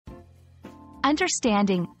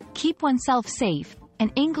Understanding, keep oneself safe, an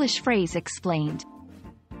English phrase explained.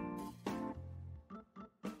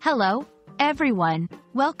 Hello, everyone.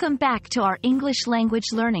 Welcome back to our English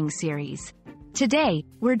language learning series. Today,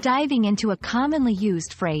 we're diving into a commonly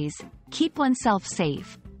used phrase, keep oneself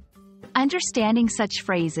safe. Understanding such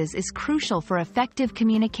phrases is crucial for effective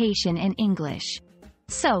communication in English.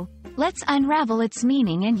 So, let's unravel its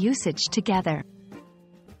meaning and usage together.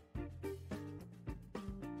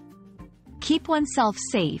 Keep oneself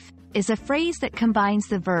safe is a phrase that combines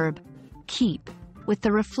the verb keep with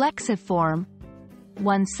the reflexive form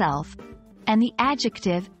oneself and the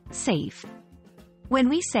adjective safe. When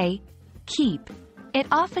we say keep, it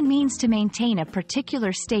often means to maintain a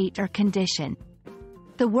particular state or condition.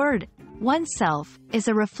 The word oneself is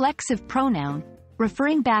a reflexive pronoun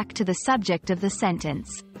referring back to the subject of the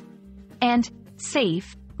sentence. And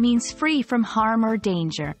safe means free from harm or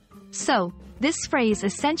danger. So, this phrase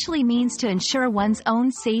essentially means to ensure one's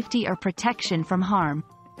own safety or protection from harm.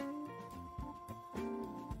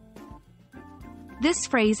 This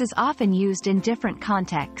phrase is often used in different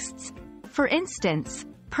contexts. For instance,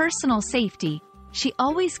 personal safety. She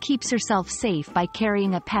always keeps herself safe by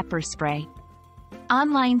carrying a pepper spray.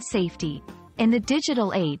 Online safety. In the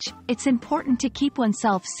digital age, it's important to keep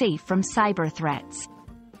oneself safe from cyber threats.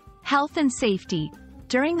 Health and safety.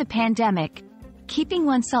 During the pandemic, keeping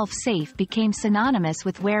oneself safe became synonymous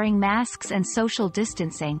with wearing masks and social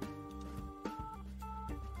distancing.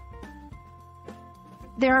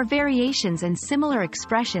 There are variations and similar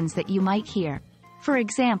expressions that you might hear. For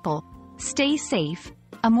example, stay safe,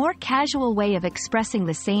 a more casual way of expressing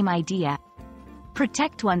the same idea.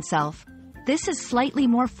 Protect oneself. This is slightly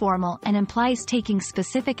more formal and implies taking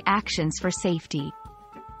specific actions for safety.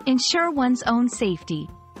 Ensure one's own safety.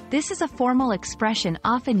 This is a formal expression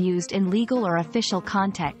often used in legal or official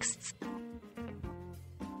contexts.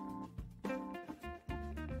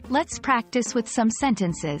 Let's practice with some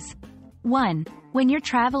sentences. 1. When you're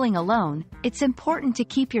traveling alone, it's important to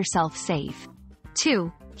keep yourself safe.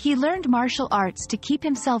 2. He learned martial arts to keep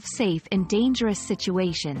himself safe in dangerous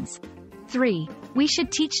situations. 3. We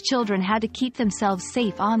should teach children how to keep themselves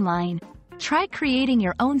safe online. Try creating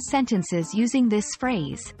your own sentences using this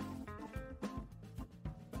phrase.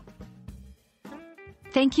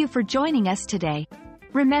 Thank you for joining us today.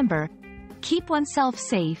 Remember, keep oneself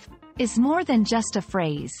safe is more than just a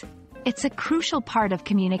phrase. It's a crucial part of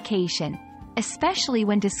communication, especially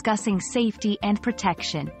when discussing safety and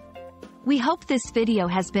protection. We hope this video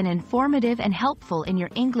has been informative and helpful in your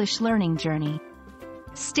English learning journey.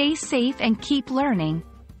 Stay safe and keep learning.